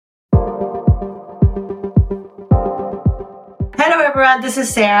everyone, this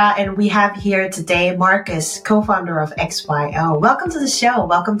is Sarah, and we have here today Markus, co-founder of XYO. Welcome to the show.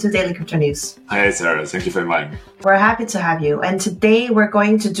 Welcome to Daily Crypto News. Hi, Sarah. Thank you for inviting me. We're happy to have you. And today we're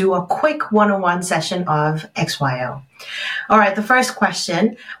going to do a quick one-on-one session of XYO. All right, the first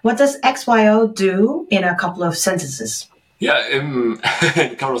question, what does XYO do in a couple of sentences? Yeah,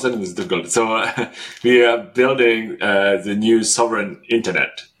 a couple of sentences is difficult. So we are building the new sovereign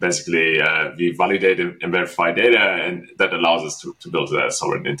internet. Basically, we validate and verify data, and that allows us to build a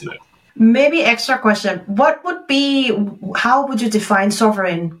sovereign internet. Maybe extra question. How would you define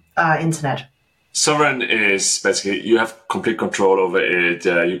sovereign internet? Sovereign is basically you have complete control over it.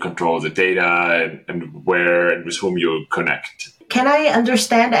 You control the data and where and with whom you connect. Can I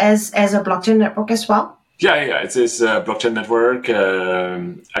understand as a blockchain network as well? Yeah. It's this blockchain network,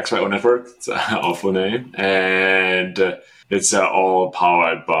 XYO network, it's our full name. And it's all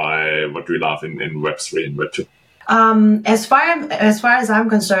powered by what we love in Web3 and Web2. As far as I'm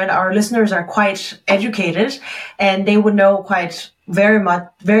concerned, our listeners are quite educated and they would know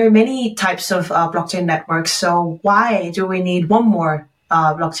very many types of blockchain networks. So why do we need one more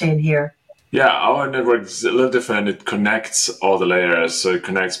blockchain here? Yeah, our network is a little different. It connects all the layers. So it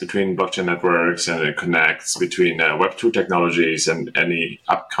connects between blockchain networks and it connects between Web2 technologies and any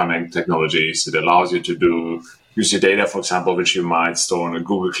upcoming technologies. It allows you to use your data, for example, which you might store on a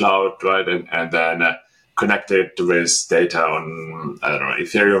Google Cloud, right? And then connect it with data on, I don't know,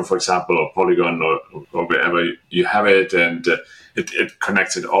 Ethereum, for example, or Polygon or wherever you have it. And it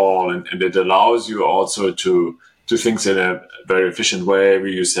connects it all. And it allows you also to do things in a very efficient way.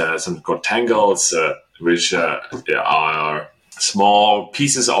 We use something called tangles, which are small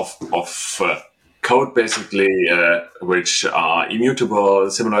pieces of code, basically, which are immutable,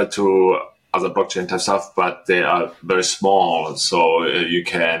 similar to other blockchain type stuff, but they are very small. So you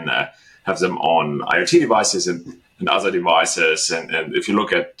can have them on IoT devices and other devices. And if you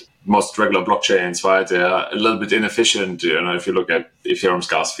look at most regular blockchains, right, they're a little bit inefficient. You know, if you look at Ethereum's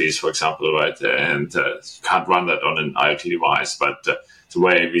gas fees, for example, right, and you can't run that on an IoT device, but the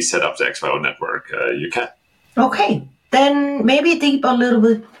way we set up the XYO network, you can. Okay, then maybe dive deep a little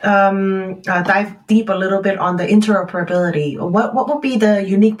bit on the interoperability. What would be the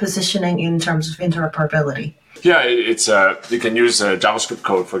unique positioning in terms of interoperability? Yeah, it's you can use JavaScript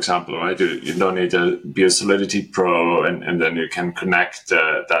code, for example, right? You don't need to be a Solidity Pro, and then you can connect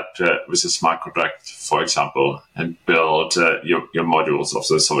that with a smart contract, for example, and build your modules of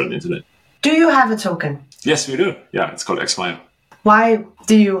the sovereign internet. Do you have a token? Yes, we do. Yeah, it's called XYO. Why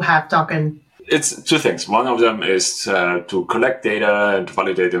do you have token? It's two things. One of them is to collect data and to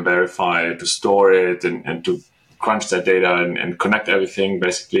validate and verify, to store it and to crunch that data and connect everything,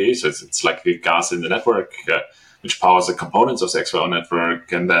 basically. So it's like the gas in the network, which powers the components of the XYO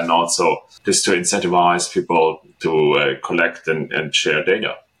network. And then also just to incentivize people to collect and share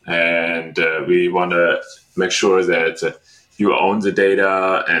data. And we want to make sure that you own the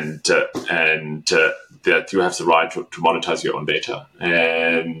data and that you have the right to monetize your own data.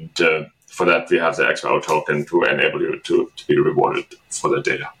 And for that, we have the XYO token to enable you to be rewarded for the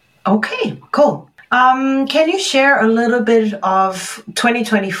data. Okay, cool. Can you share a little bit of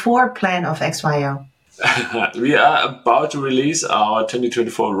 2024 plan of XYO? We are about to release our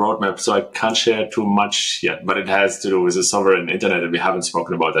 2024 roadmap, so I can't share too much yet, but it has to do with the sovereign internet, and we haven't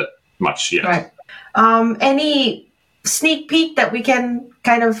spoken about that much yet. Right. Any sneak peek that we can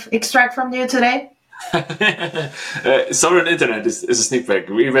kind of extract from you today? Sovereign internet is a sneak peek.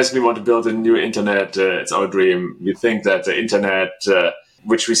 We basically want to build a new internet. It's our dream. We think that the internet,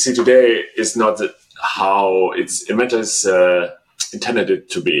 which we see today, is not how its inventors intended it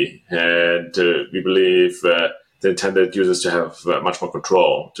to be. And we believe the intended users to have much more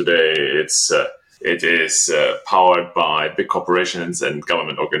control. Today, it is powered by big corporations and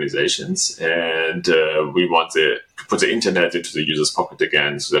government organizations. And we want to put the internet into the user's pocket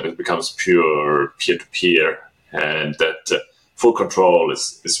again so that it becomes pure peer-to-peer and that full control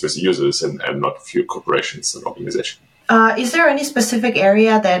is with users and not a few corporations and organizations. Is there any specific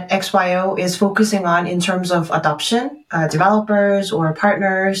area that XYO is focusing on in terms of adoption, developers or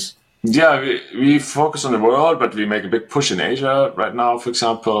partners? Yeah, we focus on the world, but we make a big push in Asia right now, for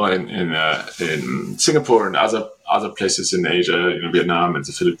example, in Singapore and other places in Asia, Vietnam and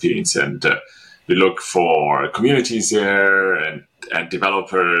the Philippines. And we look for communities there and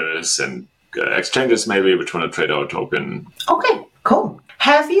developers and exchanges maybe which want to trade our token. Okay, cool.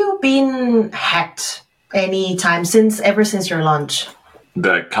 Have you been hacked any time ever since your launch?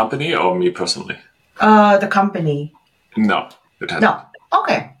 The company or me personally? The company. No, it hasn't. No.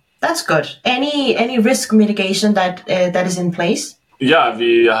 Okay, that's good. Any risk mitigation that is in place? Yeah,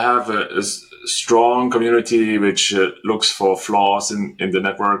 we have strong community which looks for flaws in the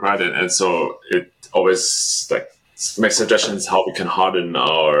network, right? And so it always makes suggestions how we can harden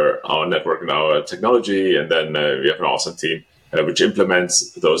our network and our technology. And then we have an awesome team which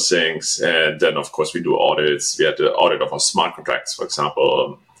implements those things. And then, of course, we do audits. We had the audit of our smart contracts, for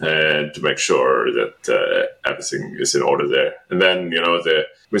example, and to make sure that everything is in order there. And then,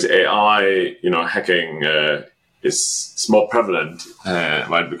 with AI, hacking is more prevalent,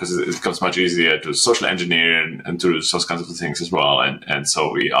 right? Because it becomes much easier to social engineer and to do those kinds of things as well. And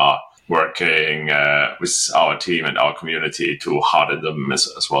so we are working with our team and our community to harden them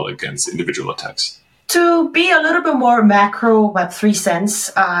as well against individual attacks. To be a little bit more macro Web3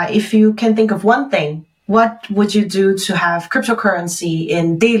 sense, if you can think of one thing, what would you do to have cryptocurrency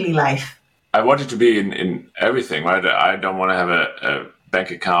in daily life? I want it to be in everything, right? I don't want to have a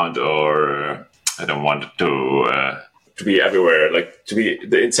bank account, or I don't want it to be everywhere. Like, to be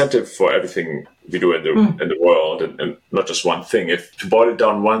the incentive for everything we do in the world, and not just one thing. If to boil it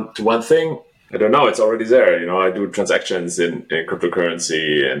down to one thing, I don't know. It's already there. I do transactions in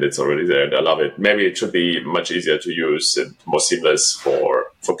cryptocurrency, and it's already there, and I love it. Maybe it should be much easier to use and more seamless for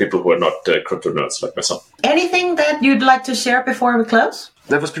people who are not crypto nerds like myself. Anything that you'd like to share before we close?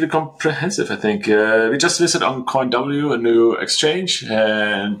 That was pretty comprehensive, I think. We just listed on CoinW, a new exchange,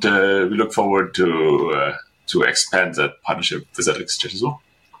 and we look forward to expand that partnership with that exchange as well.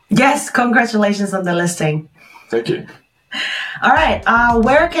 Yes, congratulations on the listing. Thank you. All right.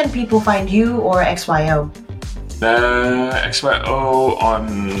 Where can people find you or XYO? XYO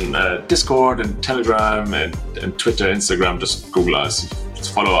on Discord and Telegram and Twitter, Instagram. Just Google us.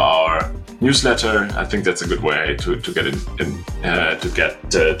 Just follow our newsletter. I think that's a good way to get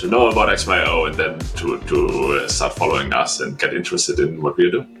to know about XYO, and then to start following us and get interested in what we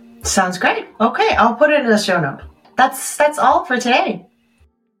do. Sounds great. Okay, I'll put it in the show note. That's all for today.